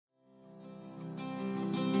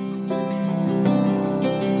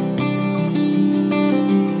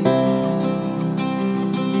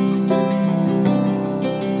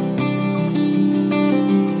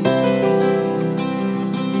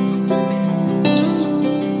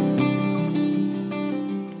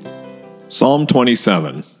Psalm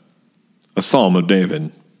 27, a psalm of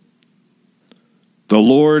David. The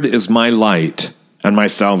Lord is my light and my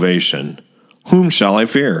salvation. Whom shall I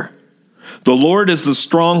fear? The Lord is the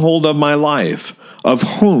stronghold of my life.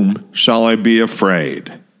 Of whom shall I be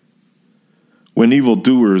afraid? When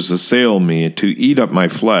evildoers assail me to eat up my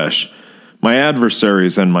flesh, my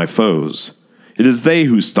adversaries and my foes, it is they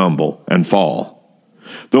who stumble and fall.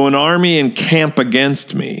 Though an army encamp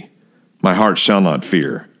against me, my heart shall not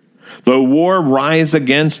fear. Though war rise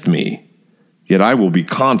against me, yet I will be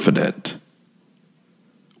confident.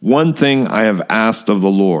 One thing I have asked of the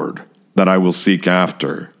Lord, that I will seek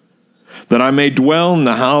after, that I may dwell in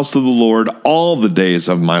the house of the Lord all the days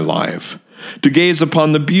of my life, to gaze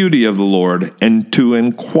upon the beauty of the Lord and to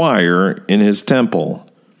inquire in his temple.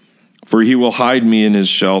 For he will hide me in his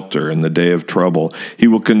shelter in the day of trouble. He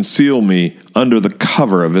will conceal me under the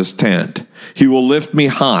cover of his tent. He will lift me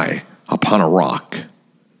high upon a rock.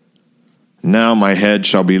 Now my head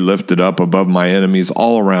shall be lifted up above my enemies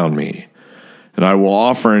all around me, and I will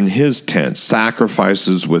offer in his tent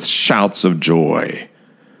sacrifices with shouts of joy.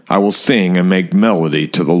 I will sing and make melody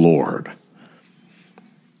to the Lord.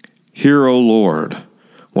 Hear, O Lord,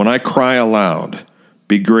 when I cry aloud,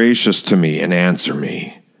 be gracious to me and answer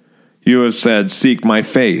me. You have said, seek my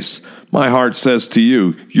face. My heart says to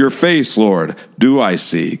you, your face, Lord, do I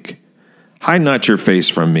seek. Hide not your face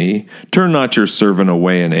from me. Turn not your servant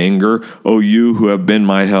away in anger, O you who have been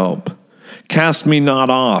my help. Cast me not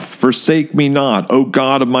off, forsake me not, O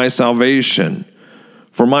God of my salvation.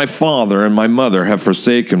 For my father and my mother have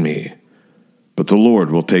forsaken me, but the Lord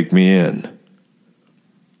will take me in.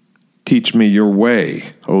 Teach me your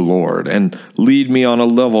way, O Lord, and lead me on a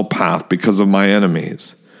level path because of my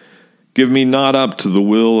enemies. Give me not up to the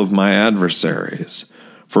will of my adversaries,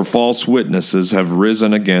 for false witnesses have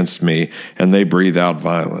risen against me, and they breathe out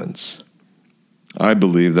violence. I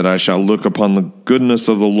believe that I shall look upon the goodness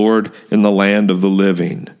of the Lord in the land of the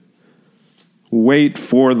living. Wait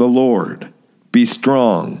for the Lord. Be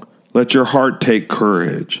strong. Let your heart take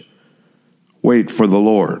courage. Wait for the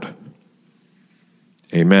Lord.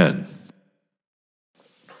 Amen.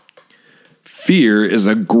 Fear is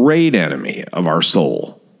a great enemy of our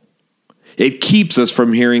soul. It keeps us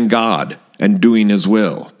from hearing God and doing his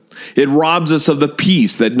will. It robs us of the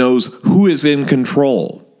peace that knows who is in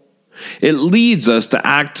control. It leads us to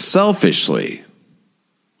act selfishly.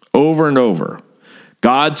 Over and over,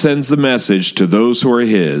 God sends the message to those who are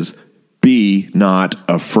his, be not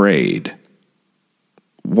afraid.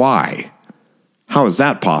 Why? How is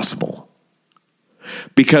that possible?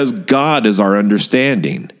 Because God is our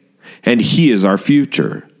understanding, and he is our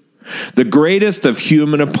future. The greatest of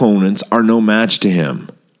human opponents are no match to him.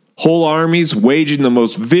 Whole armies waging the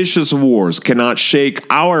most vicious wars cannot shake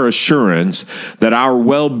our assurance that our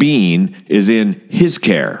well-being is in his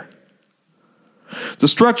care. The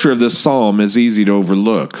structure of this psalm is easy to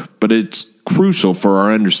overlook, but it's crucial for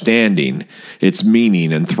our understanding its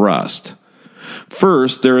meaning and thrust.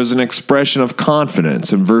 First, there is an expression of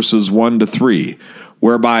confidence in verses 1 to 3,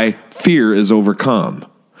 whereby fear is overcome.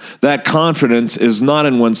 That confidence is not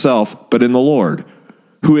in oneself, but in the Lord,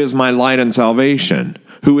 who is my light and salvation,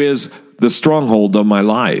 who is the stronghold of my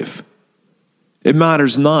life. It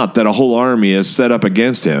matters not that a whole army is set up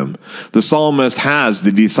against him. The psalmist has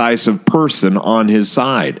the decisive person on his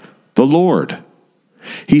side, the Lord.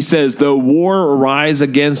 He says, though war arise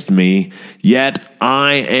against me, yet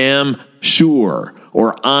I am sure,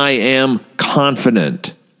 or I am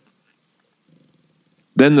confident.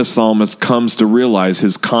 Then the psalmist comes to realize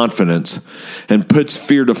his confidence and puts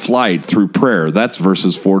fear to flight through prayer. That's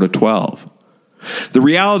verses 4 to 12. The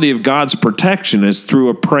reality of God's protection is through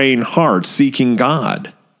a praying heart seeking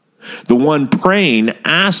God. The one praying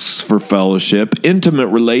asks for fellowship, intimate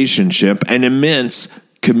relationship, and immense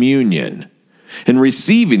communion. In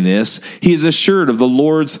receiving this, he is assured of the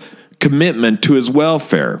Lord's commitment to his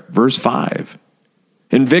welfare. Verse 5.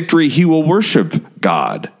 In victory, he will worship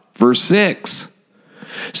God. Verse 6.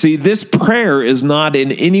 See, this prayer is not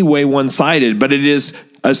in any way one-sided, but it is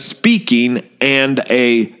a speaking and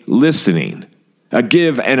a listening, a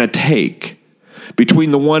give and a take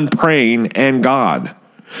between the one praying and God.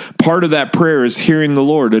 Part of that prayer is hearing the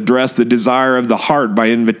Lord address the desire of the heart by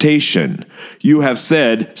invitation. You have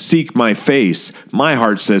said, seek my face. My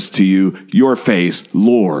heart says to you, your face,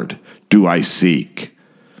 Lord, do I seek.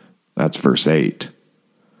 That's verse 8.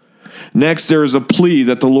 Next, there is a plea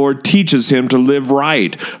that the Lord teaches him to live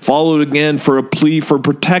right, followed again for a plea for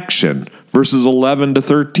protection, verses 11 to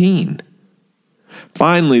 13.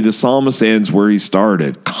 Finally, the psalmist ends where he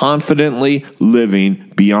started, confidently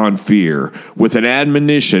living beyond fear, with an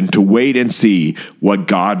admonition to wait and see what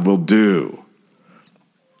God will do.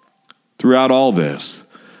 Throughout all this,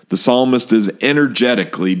 the psalmist is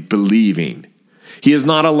energetically believing. He is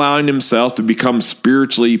not allowing himself to become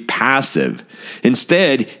spiritually passive.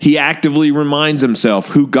 Instead, he actively reminds himself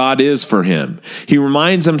who God is for him. He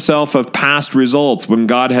reminds himself of past results when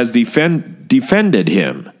God has defended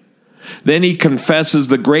him. Then he confesses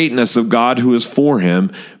the greatness of God who is for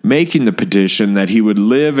him, making the petition that he would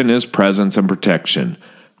live in his presence and protection.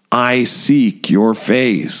 I seek your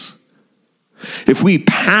face. If we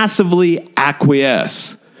passively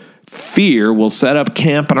acquiesce, fear will set up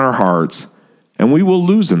camp in our hearts, and we will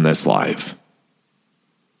lose in this life.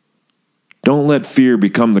 Don't let fear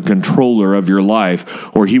become the controller of your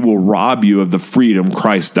life, or he will rob you of the freedom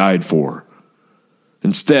Christ died for.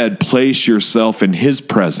 Instead, place yourself in his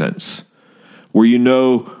presence, where you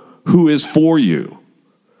know who is for you.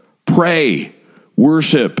 Pray,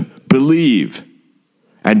 worship, believe,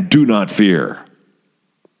 and do not fear.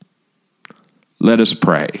 Let us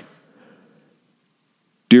pray.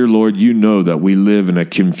 Dear Lord, you know that we live in a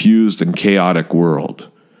confused and chaotic world.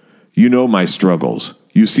 You know my struggles.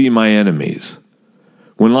 You see my enemies.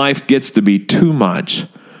 When life gets to be too much,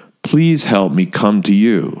 please help me come to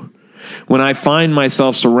you. When I find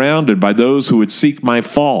myself surrounded by those who would seek my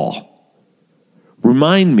fall,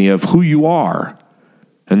 remind me of who you are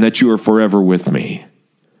and that you are forever with me.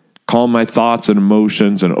 Calm my thoughts and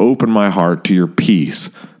emotions and open my heart to your peace,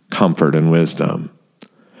 comfort, and wisdom.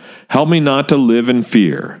 Help me not to live in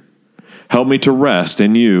fear. Help me to rest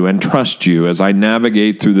in you and trust you as I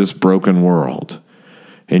navigate through this broken world.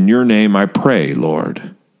 In your name I pray,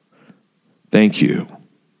 Lord. Thank you.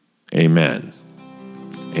 Amen.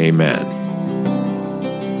 Amen.